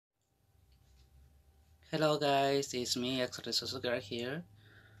Hello guys, it's me, Axel Suzuki here.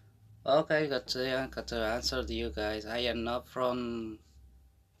 Okay, got to answer to you guys. I am not from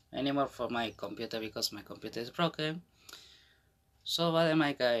anymore from my computer because my computer is broken. So what am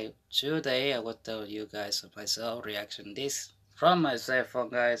I guys? Today I will tell you guys myself reaction this from my cell phone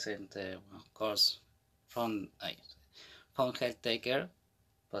guys and of course from phone Helltaker.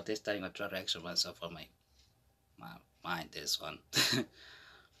 But this time I try reaction myself from my mind this one.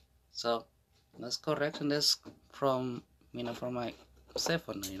 So let's go reaction this from from my cell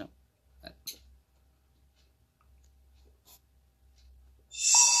phone.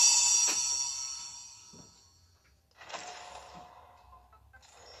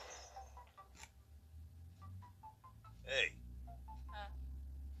 Hey.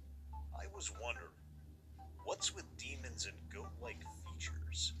 I was wondering, what's with demons and goat-like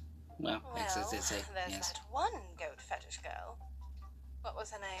features? Well, there's yes. that one goat fetish girl. What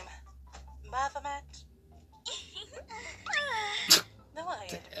was her name? Baphomet? Though I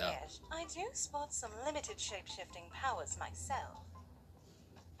admit, I do spot some limited shape-shifting powers myself.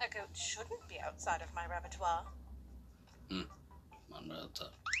 A goat shouldn't be outside of my repertoire. Bam!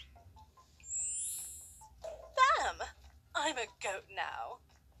 I'm a goat now.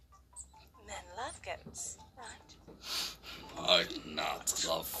 Men love goats, right? I'm not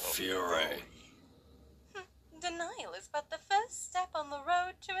the fury. Denial is but the first step on the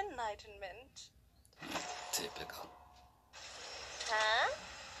road to enlightenment. Typical. Huh?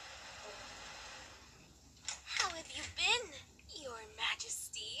 How have you been, Your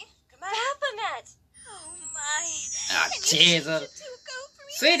Majesty? Baphomet! Oh my! Ah, Jesus!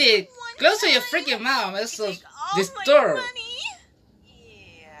 Sweetie, close to your freaking mouth! It's so disturbed.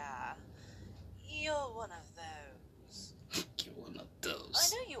 Yeah, you're one of those. You're one of I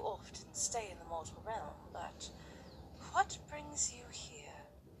those. know you often stay in the mortal realm, but what brings you here?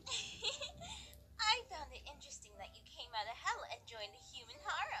 I found it interesting that you came out of hell and joined a human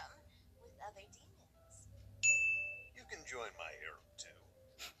harem with other demons. You can join my harem, too.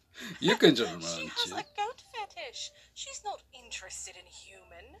 You can join around She has too. a goat fetish. She's not interested in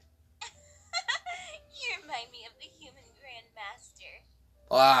human. You remind me of the human Grandmaster.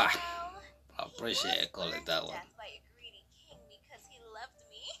 Wow. Well, I appreciate it calling that one. Death by a greedy king because he loved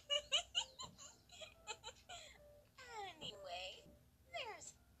me. Anyway,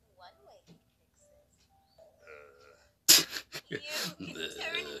 there's one way to fix this. You can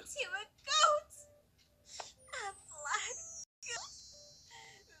turn into a goat. A black goat.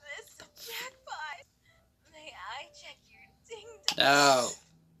 This is a jackpot. May I check your ding-dong? No.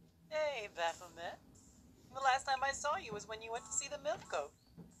 Hey, Baphomet. The last time I saw you was when you went to see the milk goat.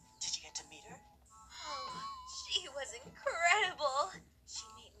 Did you get to meet her? Oh, she was incredible. She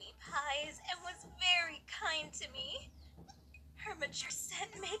made me pies and was very kind to me. Her mature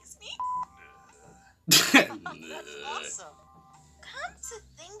scent makes me... That's awesome. Come to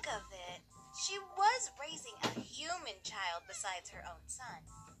think of it, she was raising a human child besides her own son.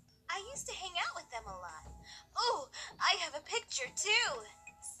 I used to hang out with them a lot. Oh, I have a picture too.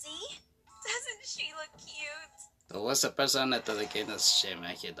 See? Doesn't she look cute? So what's the person that the game that's shame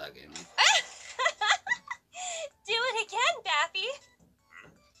I hate that game? Do it again, Bappy.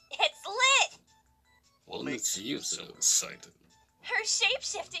 It's lit. What makes you so excited? Her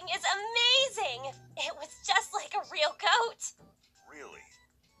shape-shifting is amazing. It was just like a real goat. Really?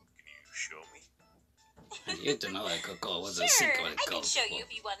 Can you show me? You don't know I could go with Sure, a secret I can code. show you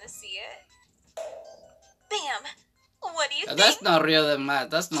if you want to see it. Bam. What do you think? That's not real,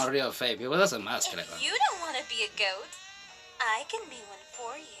 that's not real fake. People, that's a mask. If you don't want to be a goat, I can be one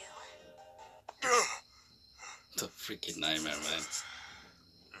for you. It's a freaking nightmare, man.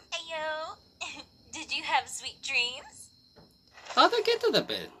 Ayo. Did you have sweet dreams? How'd they get to the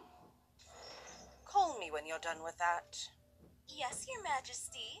bed? Call me when you're done with that. Yes, Your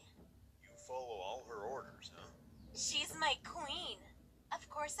Majesty. You follow all her orders, huh? She's my queen. Of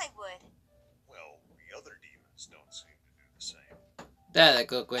course I would. Well, the other demons don't seem to do the same. That's a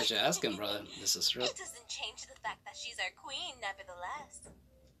good question. Ask him, brother. This is true. It doesn't change the fact that she's our queen, nevertheless.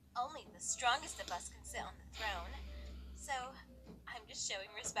 Only the strongest of us can sit on the throne. So, I'm just showing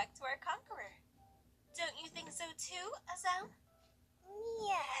respect to our conqueror. Don't you think so too, Axel?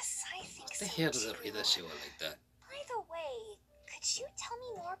 Yes, I think What the hell does it read that shit like that? By the way, could you tell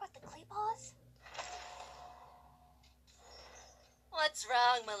me more about the clay paws? What's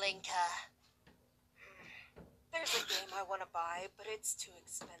wrong, Malinka? There's a game I want to buy, but it's too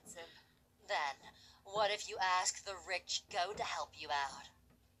expensive. Then, what if you ask the rich goat to help you out?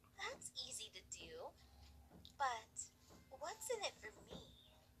 That's easy to do. But, what's in it for me?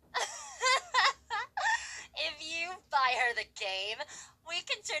 If you buy her the game, We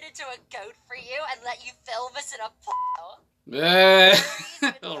can turn into a goat for you and let you film us in a porno. Yeah. Furries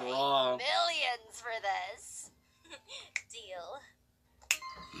would pay Wrong. millions for this. Deal.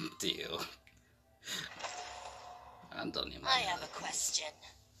 Deal. Antonio. I have a question.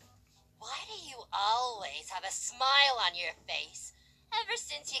 Why do you always have a smile on your face ever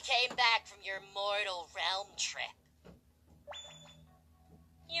since you came back from your mortal realm trip?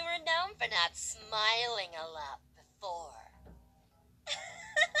 You were known for not smiling a lot before.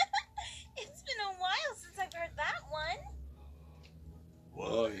 It's been a while since I've heard that one.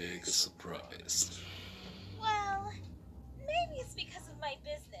 Oh, yeah, good surprise. Well, maybe it's because of my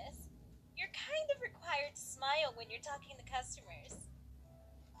business. You're kind of required to smile when you're talking to customers.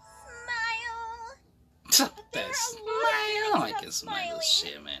 Smile! That's I I can smile this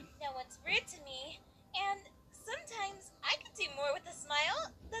shit, man. No one's rude to me, and sometimes I can do more with a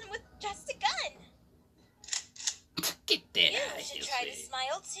smile than with just a gun. Get that You out of should here, try to sweetie.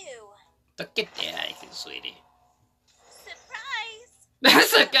 smile too. Get that out of here, sweetie. Surprise!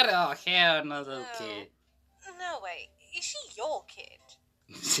 That's a good. Oh, hell no, that's okay. No, wait. Is she your kid?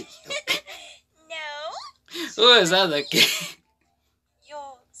 No? Who is that the kid?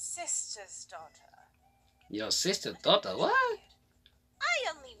 Your sister's daughter. Your sister daughter? What? I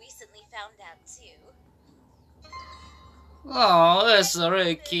only recently found out too. Oh, that's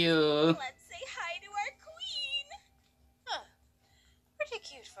really cute. Let's say hi to our queen. Huh. Pretty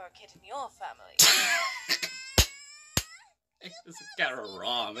cute for a kid in your family. It's kind of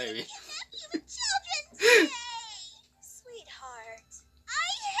wrong, maybe. Children today! Sweetheart, I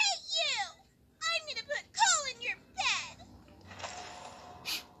hate you! I'm gonna put coal in your bed!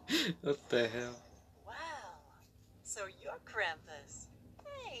 What the hell? Wow. So you're Krampus.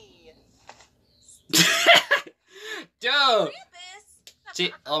 Hey. Joe! Krampus!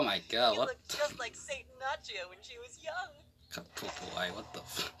 She, oh my god, You what look the just like Saint Nacho when she was young. why, what the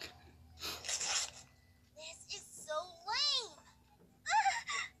fuck? This is so lame!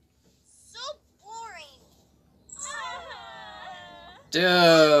 So boring!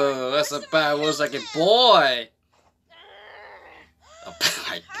 Dude, that's a bad was like a boy! Oh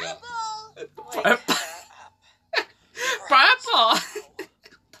my god. Purple! Purple! Purple!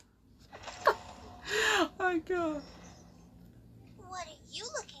 Oh my god. What are you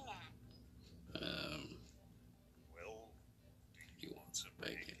looking at? Well, You want some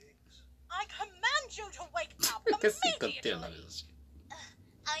bacon? pancakes? I command you to wake up Que se immediately. contiene.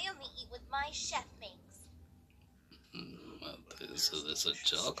 I only eat with my chef makes. So there's a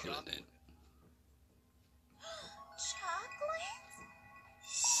chocolate in it. Chocolate?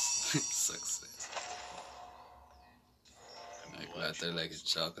 Success. I'm glad they like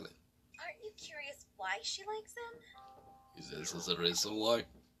chocolate. Aren't you curious why she likes them? This is the reason why.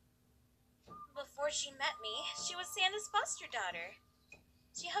 Before she met me, she was Santa's foster daughter.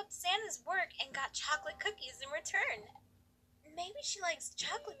 She helped Santa's work and got chocolate cookies in return. Maybe she likes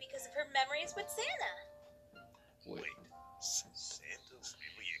chocolate because of her memories with Santa. Wait. Santa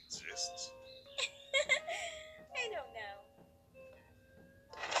really exists? I don't know.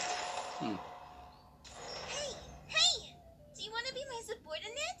 Hey! Do you want to be my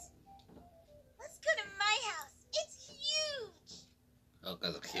subordinate? Let's go to my house. It's huge. Oh,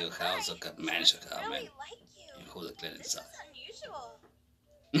 got a cute house, I got mansion, I man. really like you. And who the clean This inside? is unusual.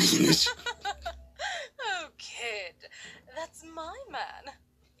 Oh, kid. That's my man.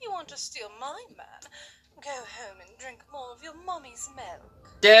 You want to steal my man? Go home and drink more of your mommy's milk.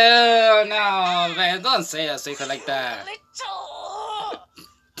 Dude, no, man, don't say a secret like that. Little!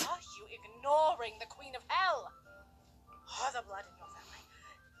 Are you ignoring the Queen of Hell? Oh, the blood in your family.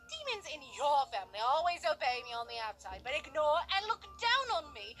 Demons in your family always obey me on the outside, but ignore and look down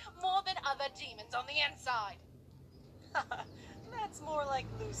on me more than other demons on the inside. That's more like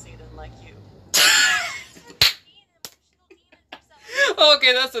Lucy than like you.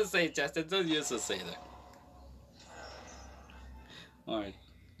 Okay, that's a say, Justin. Don't use to say that. Alright.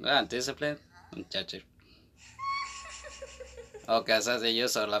 Discipline? I'm judging. Okay, so the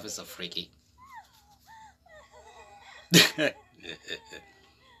use of love is so freaky.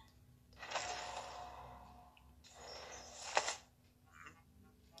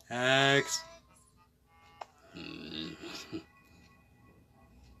 Axe.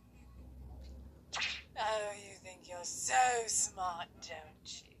 Oh, you think you're so smart, don't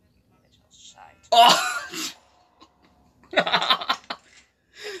you? Little shite. Oh! I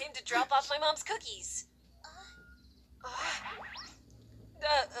came to drop off my mom's cookies. I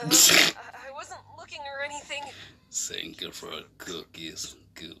wasn't looking or anything. Thank you for cookies.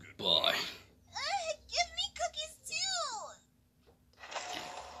 Goodbye. Give me cookies too!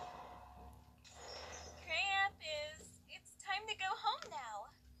 Krampus, it's time to go home now.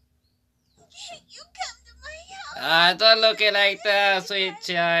 can't you come to my house? Don't look it like that, sweet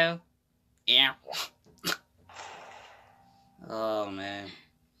child. Yeah. Oh man,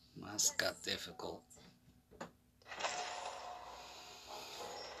 that's got difficult.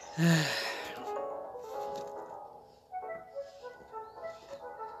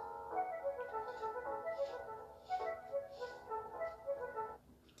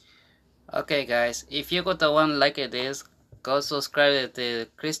 Okay guys, if you got the one like this, go subscribe to the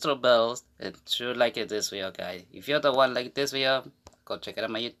crystal bells and should like this video guys. If you're the one like this video, go check it out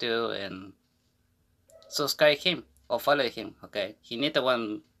my YouTube and subscribe him or follow him, okay? He need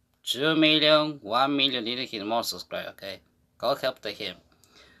the 2 million, 1 million, need him more subscribe, okay? Go help the him.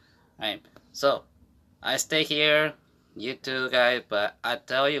 Alright, so I stay here, YouTube guys, but I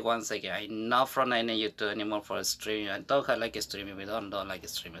tell you once again, I'm not from any YouTube anymore for streaming. I don't like streaming, we don't like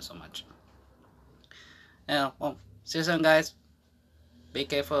streaming so much. Yeah, well, see you soon guys. Be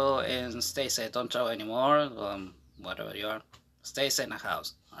careful and stay safe, don't travel anymore, whatever you are. Stay safe in the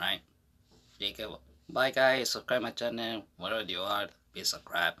house, alright? Be careful. Bye guys, subscribe my channel, wherever you are, please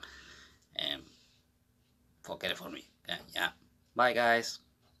subscribe. And forget it for me, okay? Yeah. Bye guys.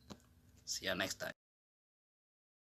 See you next time.